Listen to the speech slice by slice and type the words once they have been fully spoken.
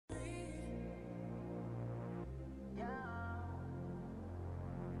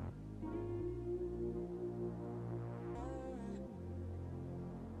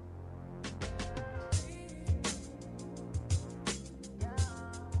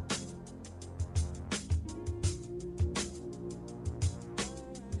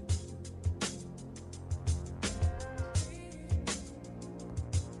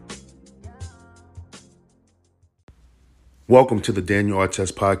Welcome to the Daniel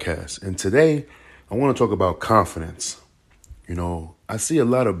Artest podcast. And today, I want to talk about confidence. You know, I see a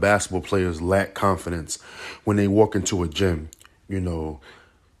lot of basketball players lack confidence when they walk into a gym. You know,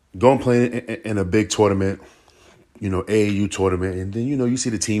 go and play in a big tournament, AAU tournament. And then, you see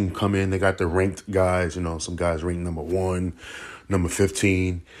the team come in. They got the ranked guys, some guys ranked number 1, number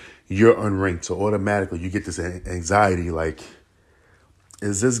 15. You're unranked. So automatically you get this anxiety like,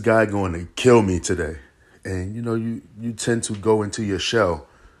 is this guy going to kill me today? And, you tend to go into your shell.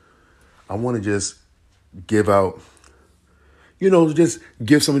 I want to just give out, just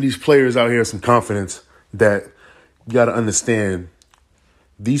give some of these players out here some confidence that you got to understand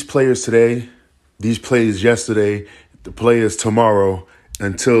these players today, these players yesterday, the players tomorrow,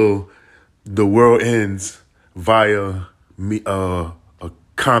 until the world ends via a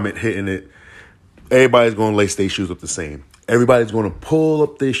comet hitting it. Everybody's going to lace their shoes up the same. Everybody's going to pull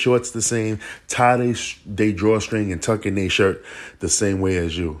up their shorts the same, tie their drawstring and tuck in their shirt the same way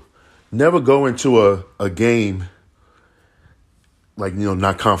as you. Never go into a game like,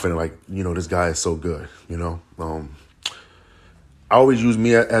 not confident, like, this guy is so good, I always use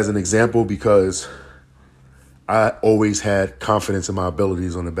me as an example because I always had confidence in my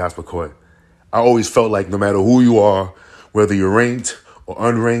abilities on the basketball court. I always felt like no matter who you are, whether you're ranked or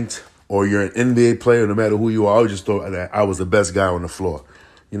unranked, or you're an NBA player, no matter who you are, I just thought that I was the best guy on the floor.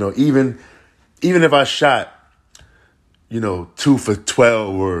 Even if I shot, 2 for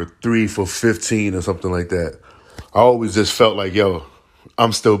 12 or 3 for 15 or something like that, I always just felt like, yo,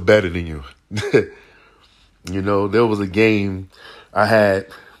 I'm still better than you. There was a game I had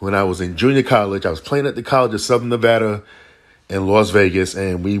when I was in junior college. I was playing at the College of Southern Nevada in Las Vegas,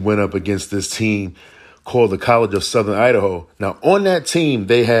 and we went up against this team called the College of Southern Idaho. Now, on that team,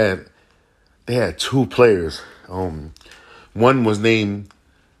 they had 2 players. One was named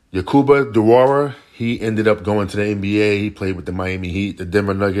Yakuba Dewara. He ended up going to the NBA. He played with the Miami Heat, the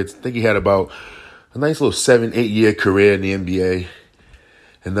Denver Nuggets. I think he had about a nice little 7-8 year career in the NBA.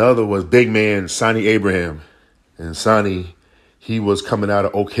 And the other was big man Sonny Abraham. And Sonny, he was coming out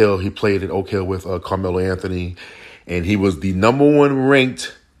of Oak Hill. He played at Oak Hill with Carmelo Anthony. And he was the number 1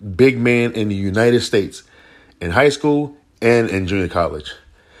 ranked big man in the United States in high school and in junior college.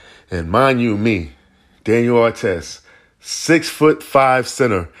 And mind you, me, Daniel Artest, 6'5"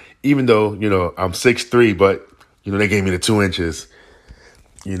 center, even though, I'm 6'3", but, they gave me the 2 inches,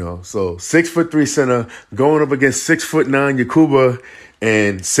 so 6'3" center going up against 6'9" Yakuba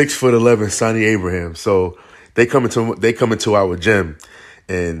and 6'11" Sonny Abraham. So they come into our gym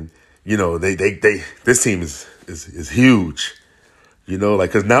and, they this team is huge,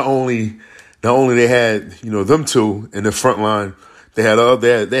 cause not only they had, them 2 in the front line, they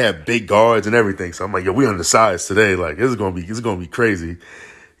had big guards and everything. So I'm like, yo, we undersized today. Like, this is gonna be crazy,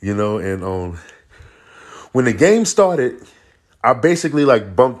 and when the game started, I basically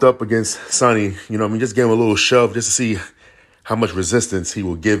bumped up against Sonny, just gave him a little shove just to see how much resistance he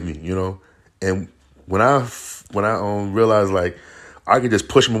will give me, And when I realized I could just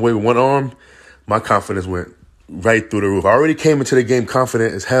push him away with one arm, my confidence went right through the roof. I already came into the game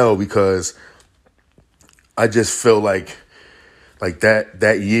confident as hell because I just felt like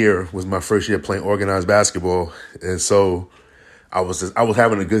that year was my first year playing organized basketball. And so I was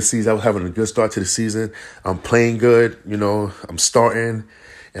having a good season. I was having a good start to the season. I'm playing good, I'm starting,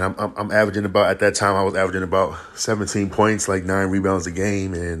 and I'm averaging at that time I was averaging about 17 points, 9 rebounds a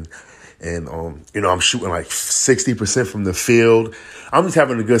game. And I'm shooting 60% from the field. I'm just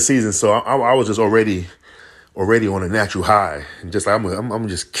having a good season. So I was just already on a natural high, and just I'm gonna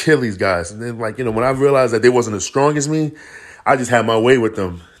just kill these guys. And then when I realized that they wasn't as strong as me, I just had my way with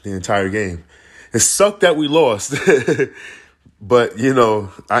them the entire game. It sucked that we lost, but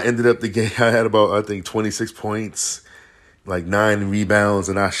I ended up the game. I had about, I think, 26 points, 9 rebounds,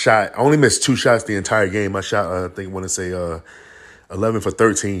 and I only missed 2 shots the entire game. I shot, 11 for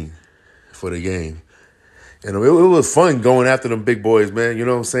 13 for the game. And it was fun going after them big boys, man. You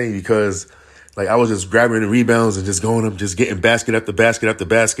know what I'm saying? Because I was just grabbing the rebounds and just going up, just getting basket after basket after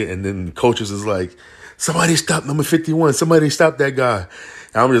basket. And then the coaches is like, somebody stop number 51. Somebody stop that guy.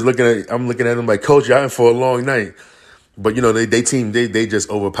 And I'm looking at him like, Coach, you're in for a long night. But, they just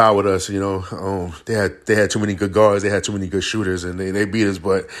overpowered us, They had too many good guards. They had too many good shooters, and they beat us.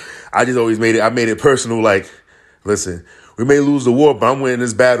 But I just always made it personal. Listen, we may lose the war, but I'm winning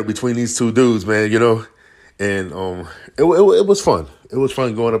this battle between these 2 dudes, man, And it was fun. It was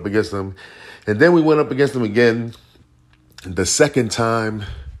fun going up against them. And then we went up against them again the second time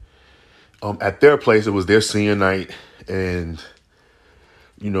at their place. It was their senior night. And,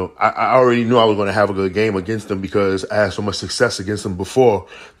 I already knew I was going to have a good game against them because I had so much success against them before.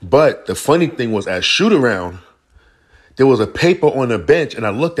 But the funny thing was at shoot-around, there was a paper on the bench, and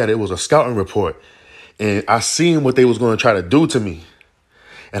I looked at it. It was a scouting report, and I seen what they was going to try to do to me.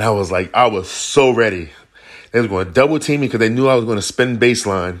 And I was like, I was so ready. They was going to double team me because they knew I was going to spin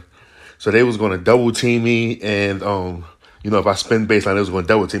baseline. So they was going to double team me. And, if I spin baseline, they was going to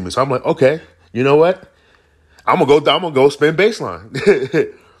double team me. So I'm like, okay, you know what? I'm going to go spin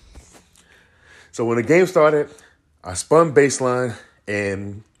baseline. So when the game started, I spun baseline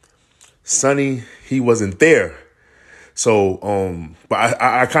and Sonny, he wasn't there. So, but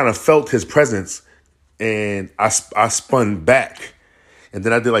I kind of felt his presence and I spun back. And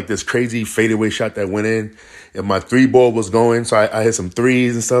then I did like this crazy fadeaway shot that went in, and my 3-ball was going. So I hit some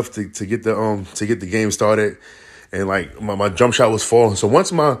threes and stuff to get the game started. And like my jump shot was falling. So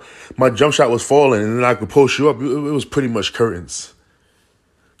once my jump shot was falling and then I could post you up, it was pretty much curtains,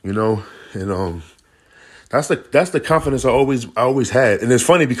 And that's the confidence I always had. And it's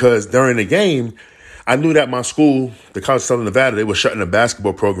funny because during the game, I knew that my school, the College of Southern Nevada, they were shutting the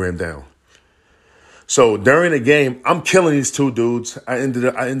basketball program down. So during the game, I'm killing these two dudes. I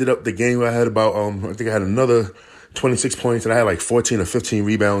ended up the game. I had about I think I had another 26 points, and I had like 14 or 15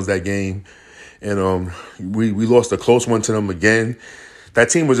 rebounds that game. And we lost a close one to them again. That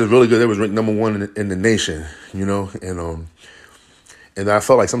team was just really good. They was ranked number 1 in the nation, And I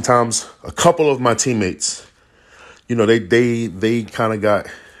felt like sometimes a couple of my teammates, they kind of got,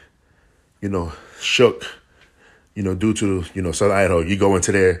 shook. Due to, Southern Idaho, you go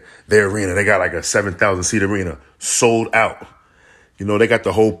into their arena, they got like a 7,000 seat arena sold out. They got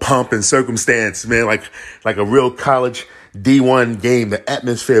the whole pomp and circumstance, man, like a real college D1 game. The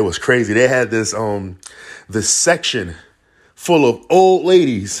atmosphere was crazy. They had this section full of old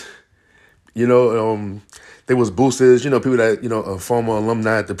ladies, there was boosters, people that, a former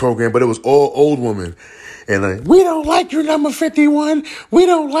alumni at the program, but it was all old women. And like, we don't like your number 51. We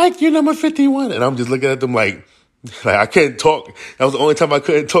don't like your number 51. And I'm just looking at them like I couldn't talk. That was the only time I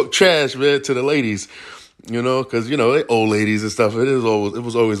couldn't talk trash, man, to the ladies, because, they old ladies and stuff. It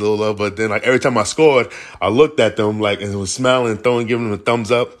was always a little love. But then like every time I scored, I looked at them like, and was smiling, giving them a thumbs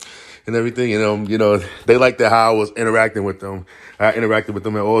up and everything. And, they liked that how I was interacting with them. I interacted with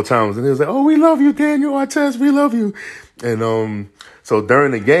them at all times. And they was like, oh, we love you, Daniel Artest. We love you. And, so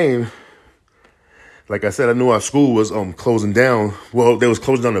during the game, like I said, I knew our school was, closing down. Well, they was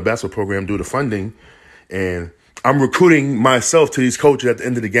closing down the basketball program due to funding. And I'm recruiting myself to these coaches at the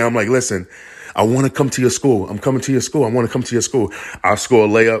end of the game. I'm like, listen, I want to come to your school. I'm coming to your school. I want to come to your school. I'll score a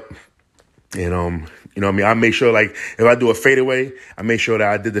layup. And, I make sure, like, if I do a fadeaway, I make sure that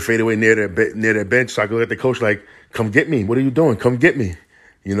I did the fadeaway near their bench. So I can look at the coach like, come get me. What are you doing? Come get me.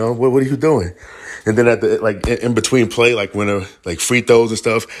 What are you doing? And then at the, in between play, like when free throws and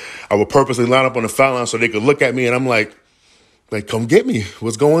stuff, I would purposely line up on the foul line so they could look at me. And I'm like, come get me.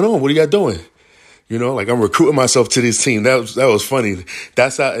 What's going on? What are y'all doing? I'm recruiting myself to this team. That was funny.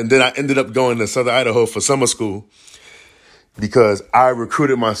 That's how, and then I ended up going to Southern Idaho for summer school because I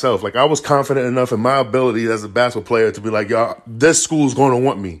recruited myself. Like I was confident enough in my ability as a basketball player to be like, y'all, this school's going to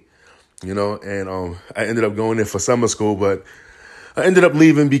want me, and I ended up going there for summer school, but I ended up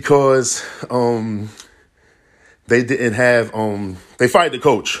leaving because they didn't have, they fired the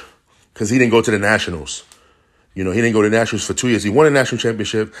coach because he didn't go to the Nationals. He didn't go to the Nationals for 2 years. He won a national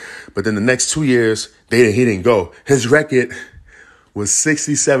championship, but then the next 2 years, he didn't go. His record was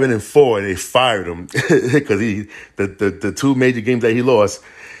 67-4, and they fired him because the 2 major games that he lost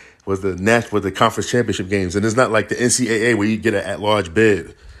was the conference championship games. And it's not like the NCAA where you get an at-large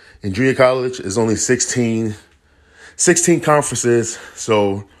bid. In junior college, it's only 16 conferences,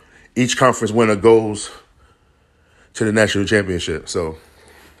 so each conference winner goes to the national championship. So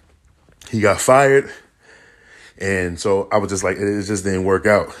he got fired. And so I was just like, it just didn't work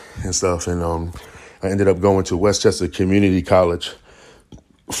out and stuff. And I ended up going to Westchester Community College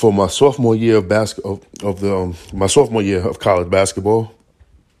for my sophomore year of my sophomore year of college basketball.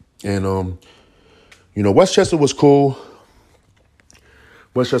 And Westchester was cool.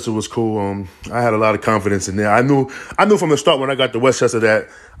 I had a lot of confidence in there. I knew from the start when I got to Westchester that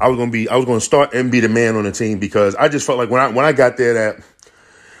I was going to start and be the man on the team because I just felt like when I got there that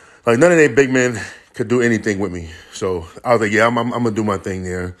like none of their big men could do anything with me. So I was like, yeah, I'm going to do my thing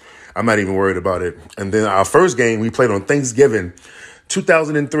there. I'm not even worried about it. And then our first game, we played on Thanksgiving,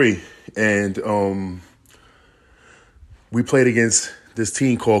 2003. And we played against this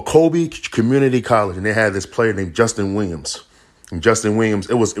team called Colby Community College. And they had this player named Justin Williams. And Justin Williams,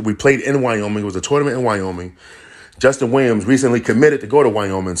 we played in Wyoming. It was a tournament in Wyoming. Justin Williams recently committed to go to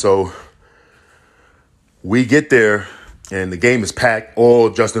Wyoming. So we get there. And the game is packed,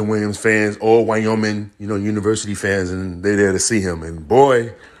 all Justin Williams fans, all Wyoming, University fans, and they're there to see him. And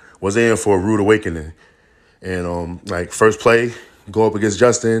boy, was they in for a rude awakening. And like first play, go up against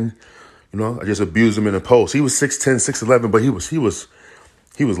Justin. I just abused him in the post. He was 6'10", 6'11", but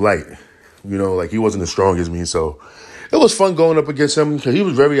he was light. Like he wasn't as strong as me. So it was fun going up against him because he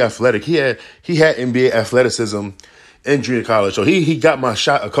was very athletic. He had NBA athleticism in junior college. So he got my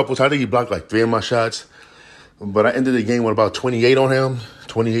shot a couple times. I think he blocked like 3 of my shots. But I ended the game with about 28 on him,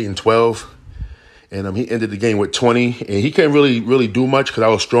 28 and 12. And he ended the game with 20. And he couldn't really do much because I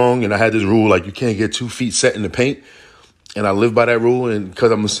was strong. And I had this rule, like you can't get 2 feet set in the paint. And I live by that rule. And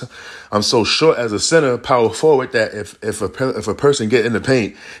because I'm so short as a center, power forward, that if a person get in the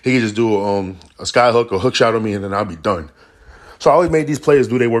paint, he can just do a sky hook or hook shot on me, and then I'll be done. So I always made these players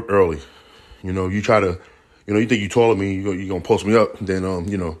do their work early. You try to, you think you're taller than me, you're going to post me up, then,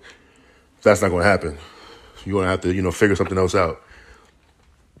 that's not going to happen. You're going to have to, figure something else out.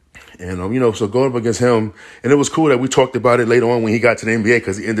 And, so going up against him, and it was cool that we talked about it later on when he got to the NBA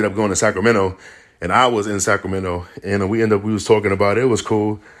because he ended up going to Sacramento, and I was in Sacramento, and we was talking about it. It was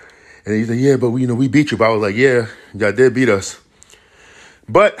cool. And he said, yeah, but we beat you. But I was like, yeah, y'all did beat us.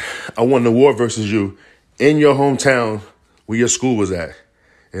 But I won the war versus you in your hometown where your school was at.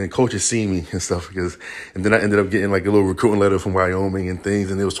 And coaches seen me and stuff and then I ended up getting like a little recruiting letter from Wyoming and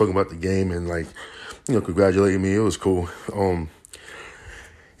things, and they was talking about the game and like, congratulating me. It was cool. And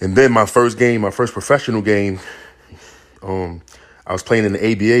then my first professional game, I was playing in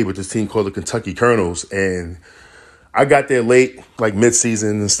the ABA with this team called the Kentucky Colonels, and I got there late, like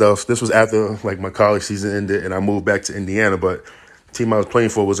mid-season and stuff. This was after like my college season ended, and I moved back to Indiana. But the team I was playing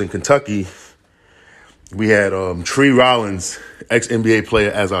for was in Kentucky. We had Tree Rollins, ex-NBA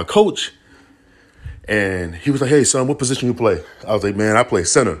player, as our coach, and he was like, "Hey, son, what position you play?" I was like, "Man, I play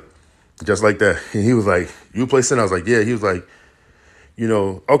center," just like that. And he was like, "You play center?" I was like, "Yeah." He was like,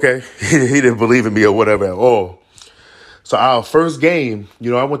 okay. He didn't believe in me or whatever at all. So our first game,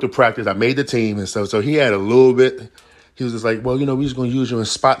 I went to practice. I made the team and stuff. So he had a little bit. He was just like, well, we're just going to use you in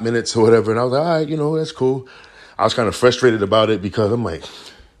spot minutes or whatever. And I was like, all right, that's cool. I was kind of frustrated about it because I'm like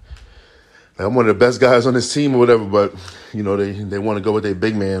I'm one of the best guys on this team or whatever. But, they want to go with their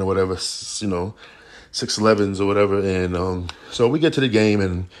big man or whatever, 6'11s or whatever. And so we get to the game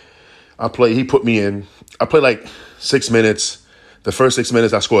and he put me in. I played like 6 minutes. The first 6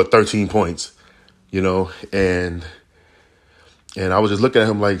 minutes, I scored 13 points, and I was just looking at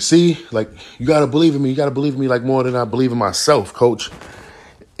him like, see, like, you got to believe in me. You got to believe in me like more than I believe in myself, coach.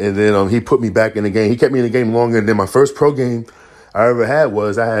 And then he put me back in the game. He kept me in the game longer. And then my first pro game I ever had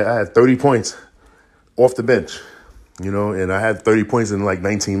was I had 30 points off the bench, and I had 30 points in like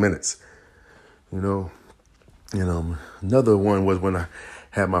 19 minutes, And another one was when I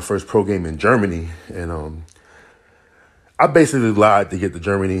had my first pro game in Germany. And I basically lied to get to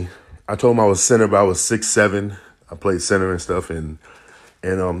Germany. I told him I was center, but I was 6'7". I played center and stuff, and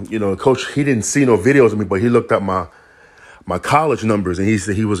coach, he didn't see no videos of me, but he looked up my college numbers, and he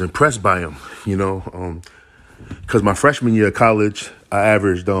said he was impressed by them, because my freshman year of college, I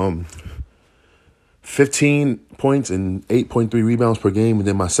averaged 15 points and 8.3 rebounds per game, and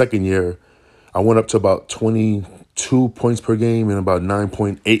then my second year, I went up to about 22 points per game and about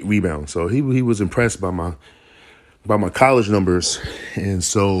 9.8 rebounds. So he was impressed by my college numbers, and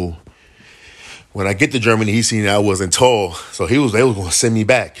so when I get to Germany, he seen that I wasn't tall, so they was going to send me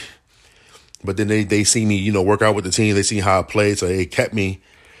back. But then they see me, work out with the team. They see how I played, so they kept me.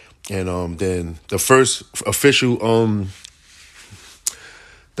 And then the first official,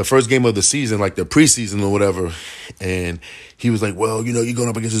 the first game of the season, like the preseason or whatever, and he was like, "Well, you're going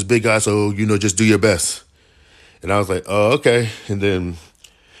up against this big guy, so just do your best." And I was like, "Oh, okay." And then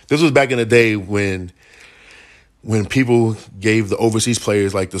this was back in the day when people gave the overseas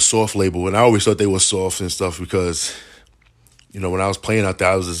players like the soft label, and I always thought they were soft and stuff because, when I was playing out there,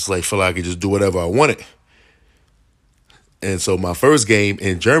 I was just like, feel like I could just do whatever I wanted. And so my first game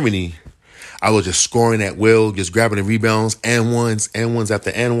in Germany, I was just scoring at will, just grabbing the rebounds, and ones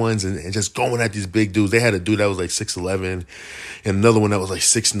after and ones, and just going at these big dudes. They had a dude that was like 6'11", and another one that was like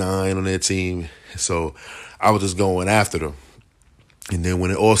 6'9" on their team. So I was just going after them. And then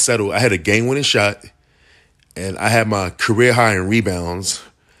when it all settled, I had a game-winning shot, and I had my career high in rebounds,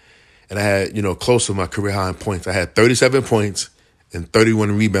 and I had, close to my career high in points. I had 37 points and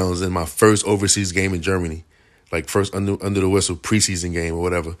 31 rebounds in my first overseas game in Germany, like first under the whistle preseason game or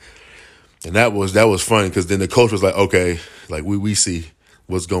whatever. And that was fun because then the coach was like, okay, like we see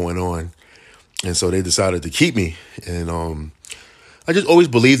what's going on. And so they decided to keep me. And I just always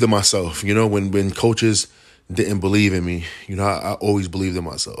believed in myself, when coaches didn't believe in me, I always believed in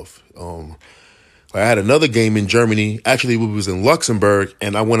myself. I had another game in Germany. Actually, we was in Luxembourg,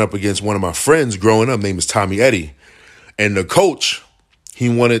 and I went up against one of my friends growing up named Tommy Eddy. And the coach he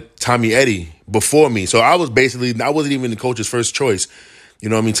wanted Tommy Eddy before me. So I wasn't even the coach's first choice. You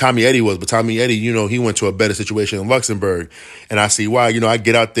know what I mean? Tommy Eddy was, but Tommy Eddy, he went to a better situation in Luxembourg. And I see why. I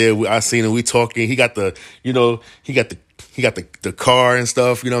get out there, I seen him, we talking. He got the, he got the car and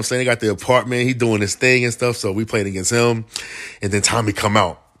stuff, you know what I'm saying? He got the apartment, he doing his thing and stuff. So we played against him. And then Tommy come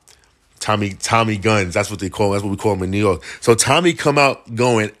out. Tommy Guns, that's what they call him. That's what we call him in New York. So Tommy come out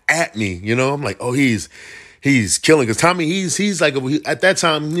going at me, I'm like, oh, he's killing. Because Tommy, he's like, at that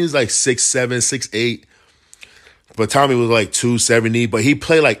time, he was like 6'7", 6'8". But Tommy was like 270, but he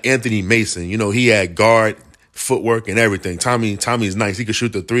played like Anthony Mason. He had guard, footwork, and everything. Tommy's nice. He could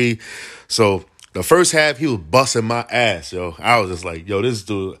shoot the three. So the first half, he was busting my ass, yo. I was just like, yo, this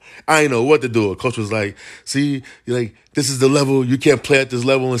dude, I didn't know what to do. Coach was like, see, like, this is the level. You can't play at this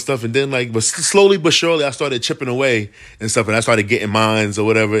level and stuff. And then, like, but slowly but surely, I started chipping away and stuff. And I started getting mines or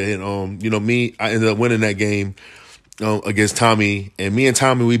whatever. And, I ended up winning that game against Tommy. And me and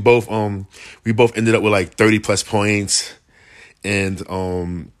Tommy, we both ended up with like 30 plus points. And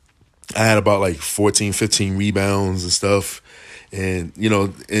I had about like 14, 15 rebounds and stuff. And,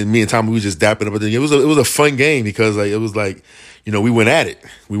 and me and Tommy, we just dapping up. But it was a fun game because like, it was like, we went at it.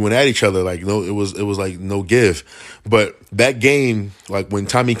 We went at each other. Like, it was like no give. But that game, like when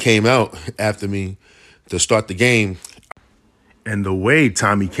Tommy came out after me to start the game, and the way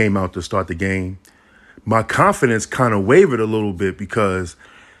Tommy came out to start the game, my confidence kind of wavered a little bit because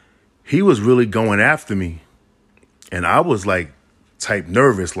he was really going after me. And I was like type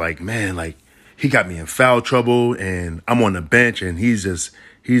nervous, like, man, like he got me in foul trouble and I'm on the bench and he's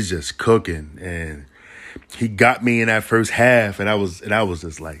just cooking. And he got me in that first half and I was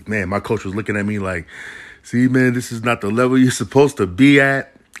just like, man, my coach was looking at me like, see, man, this is not the level you're supposed to be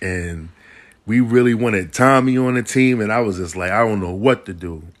at. And we really wanted Tommy on the team, and I was just like, I don't know what to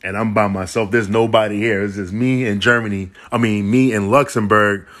do. And I'm by myself. There's nobody here. It's just me and me and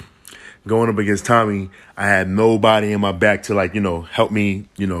Luxembourg going up against Tommy. I had nobody in my back to like, help me,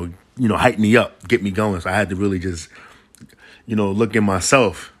 hype me up, get me going. So I had to really just, look at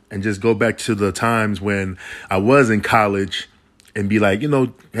myself and just go back to the times when I was in college and be like,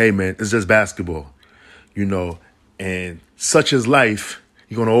 hey, man, it's just basketball, and such is life.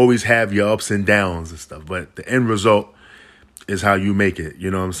 You're going to always have your ups and downs and stuff. But the end result is how you make it. You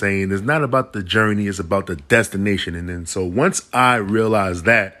know what I'm saying? It's not about the journey. It's about the destination. And then so once I realized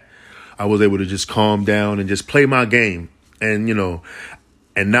that, I was able to just calm down and just play my game and,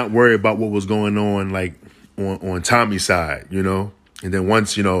 and not worry about what was going on, like on Tommy's side, And then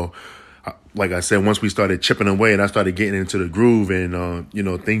once, like I said, once we started chipping away and I started getting into the groove and,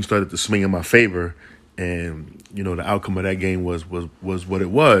 things started to swing in my favor. And, the outcome of that game was what it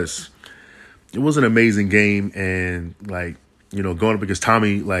was. It was an amazing game. And, like, going up against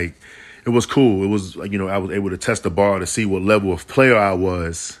Tommy, like, it was cool. It was, like, I was able to test the bar to see what level of player I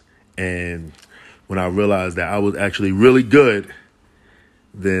was. And when I realized that I was actually really good,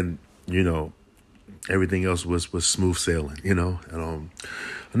 then, everything else was smooth sailing, And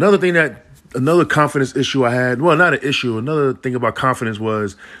another confidence issue I had, well, not an issue. Another thing about confidence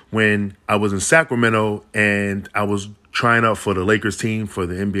was when I was in Sacramento and I was trying out for the Lakers team for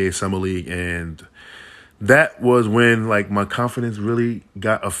the NBA Summer League. And that was when like my confidence really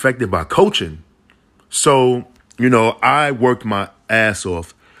got affected by coaching. So, I worked my ass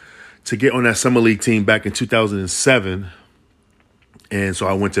off to get on that Summer League team back in 2007. And so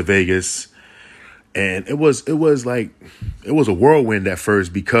I went to Vegas and it was a whirlwind at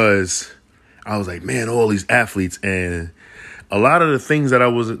first because I was like, man, all these athletes, and a lot of the things that I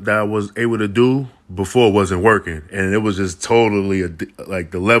was able to do before wasn't working, and it was just totally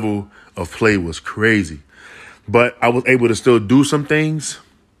like the level of play was crazy. But I was able to still do some things,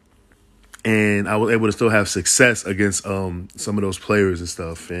 and I was able to still have success against some of those players and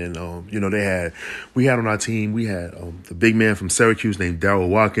stuff. And we had on our team, we had the big man from Syracuse named Darryl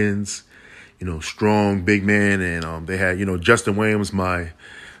Watkins, strong big man, and they had Justin Williams, my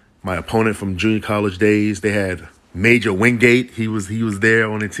opponent from junior college days. They had Major Wingate. He was there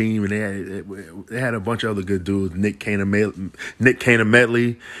on the team, and they had a bunch of other good dudes. Nick Kana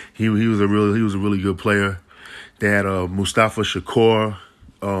Medley. He was a really good player. They had Mustafa Shakur,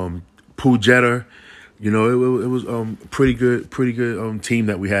 Pooh Jeter. It was pretty good team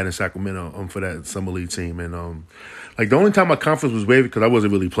that we had in Sacramento for that summer league team. And like the only time my confidence was wavered because I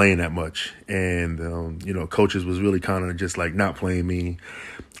wasn't really playing that much, and coaches was really kind of just like not playing me,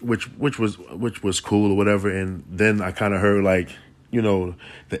 which was cool or whatever. And then I kind of heard like the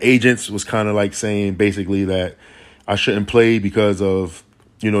agents was kind of like saying basically that I shouldn't play because of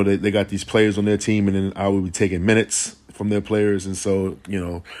they got these players on their team, and then I would be taking minutes from their players, and so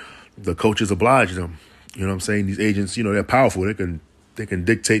the coaches obliged them. You know what I'm saying? These agents, they're powerful. They They can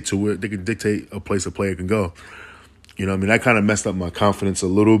dictate to where they can dictate a place a player can go. You know what I mean? That kind of messed up my confidence a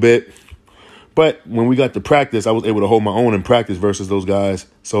little bit. But when we got to practice, I was able to hold my own in practice versus those guys.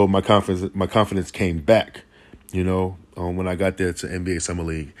 So my confidence came back, you know, when I got there to NBA Summer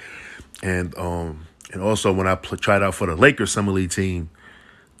League. And also when I tried out for the Lakers Summer League team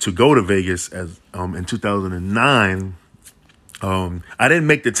to go to Vegas as in 2009, I didn't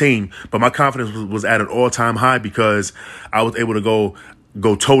make the team, but my confidence was at an all-time high because I was able to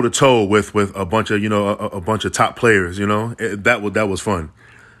go toe-to-toe with a bunch of, a bunch of top players, that was fun.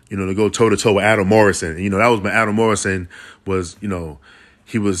 To go toe-to-toe with Adam Morrison. That was when Adam Morrison was,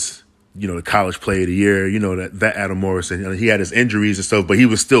 he was, the college player of the year, that Adam Morrison. He had his injuries and stuff, but he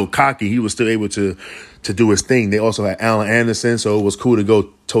was still cocky. He was still able to do his thing. They also had Allen Anderson, so it was cool to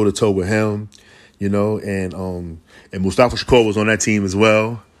go toe-to-toe with him, and Mustafa Shakur was on that team as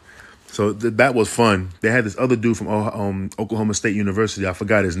well. So that was fun. They had this other dude from Oklahoma State University. I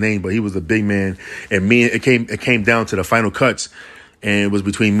forgot his name, but he was a big man. And it came down to the final cuts. And it was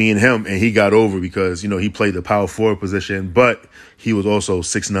between me and him, and he got over because, he played the power forward position, but he was also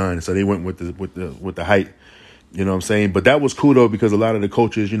 6'9", so they went with the height. You know what I'm saying? But that was cool though, because a lot of the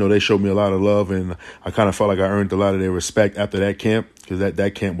coaches, they showed me a lot of love, and I kind of felt like I earned a lot of their respect after that camp, because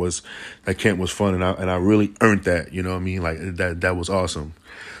that camp was fun, and I really earned that. You know what I mean? Like that was awesome.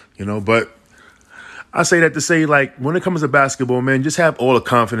 But I say that to say, like, when it comes to basketball, man, just have all the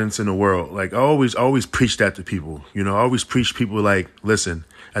confidence in the world. Like, I always preach that to people. I always preach people, like, listen,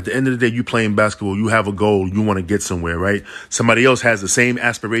 at the end of the day, you playing basketball, you have a goal, you want to get somewhere, right? Somebody else has the same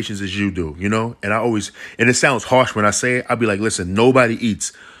aspirations as you do, and it sounds harsh when I say it, I'll be like, listen, nobody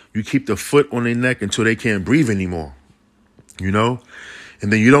eats. You keep the foot on their neck until they can't breathe anymore, and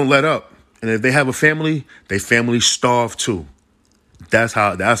then you don't let up. And if they have a family, they family starve too. That's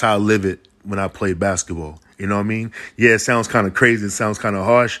how I live it. When I play basketball, you know what I mean? Yeah, it sounds kind of crazy. It sounds kind of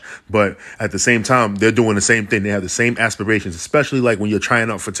harsh, but at the same time, they're doing the same thing. They have the same aspirations, especially like when you're trying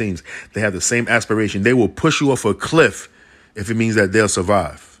out for teams. They have the same aspiration. They will push you off a cliff if it means that they'll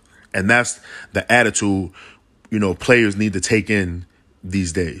survive. And that's the attitude, players need to take in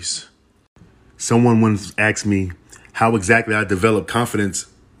these days. Someone once asked me how exactly I develop confidence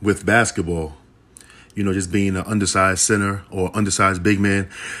with basketball. Just being an undersized center or undersized big man.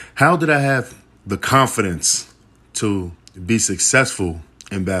 How did I have the confidence to be successful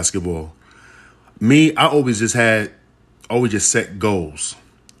in basketball? Me, I always just set goals.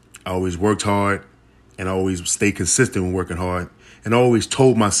 I always worked hard, and I always stayed consistent with working hard. And I always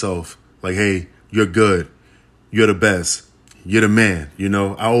told myself, like, hey, you're good. You're the best. You're the man.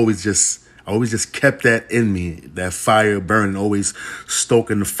 I always just kept that in me, that fire burning, always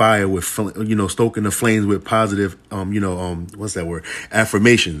stoking the fire with, stoking the flames with positive, what's that word?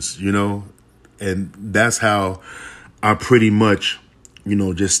 Affirmations, and that's how I pretty much,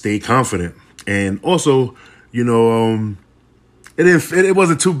 just stay confident. And also, it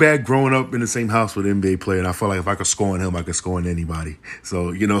wasn't too bad growing up in the same house with an NBA player. And I felt like if I could score on him, I could score on anybody.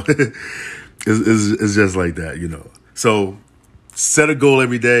 So, it's just like that, So set a goal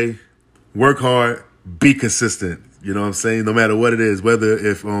every day. Work hard, be consistent. You know what I'm saying? No matter what it is, whether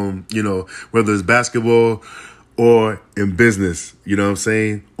it's basketball or in business, you know what I'm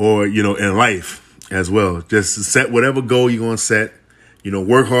saying? Or, in life as well. Just set whatever goal you're going to set,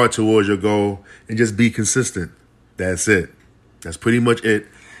 work hard towards your goal and just be consistent. That's it. That's pretty much it.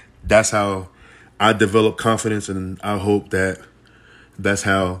 That's how I develop confidence, and I hope that's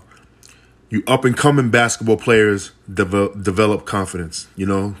how you up-and-coming basketball players develop confidence.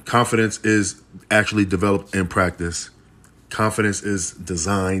 Confidence is actually developed in practice. Confidence is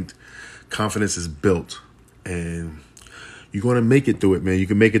designed. Confidence is built. And you're going to make it through it, man. You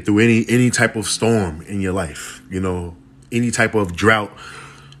can make it through any type of storm in your life, any type of drought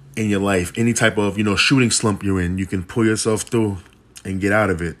in your life, any type of, shooting slump you're in. You can pull yourself through and get out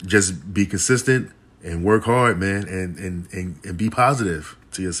of it. Just be consistent and work hard, man, and be positive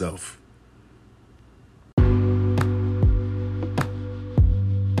to yourself.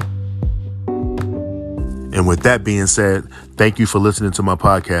 And with that being said, thank you for listening to my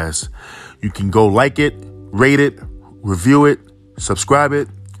podcast. You can go like it, rate it, review it, subscribe it,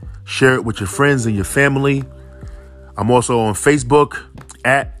 share it with your friends and your family. I'm also on Facebook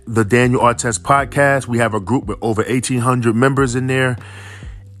at the Daniel Artest Podcast. We have a group with over 1,800 members in there.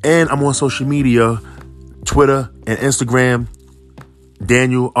 And I'm on social media, Twitter and Instagram,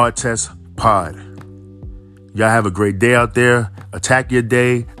 Daniel Artest Pod. Y'all have a great day out there. Attack your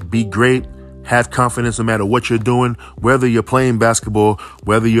day. Be great. Have confidence no matter what you're doing, whether you're playing basketball,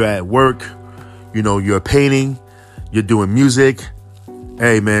 whether you're at work, you're painting, you're doing music.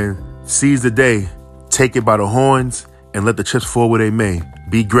 Hey, man, seize the day. Take it by the horns and let the chips fall where they may.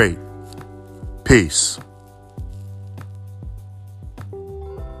 Be great. Peace.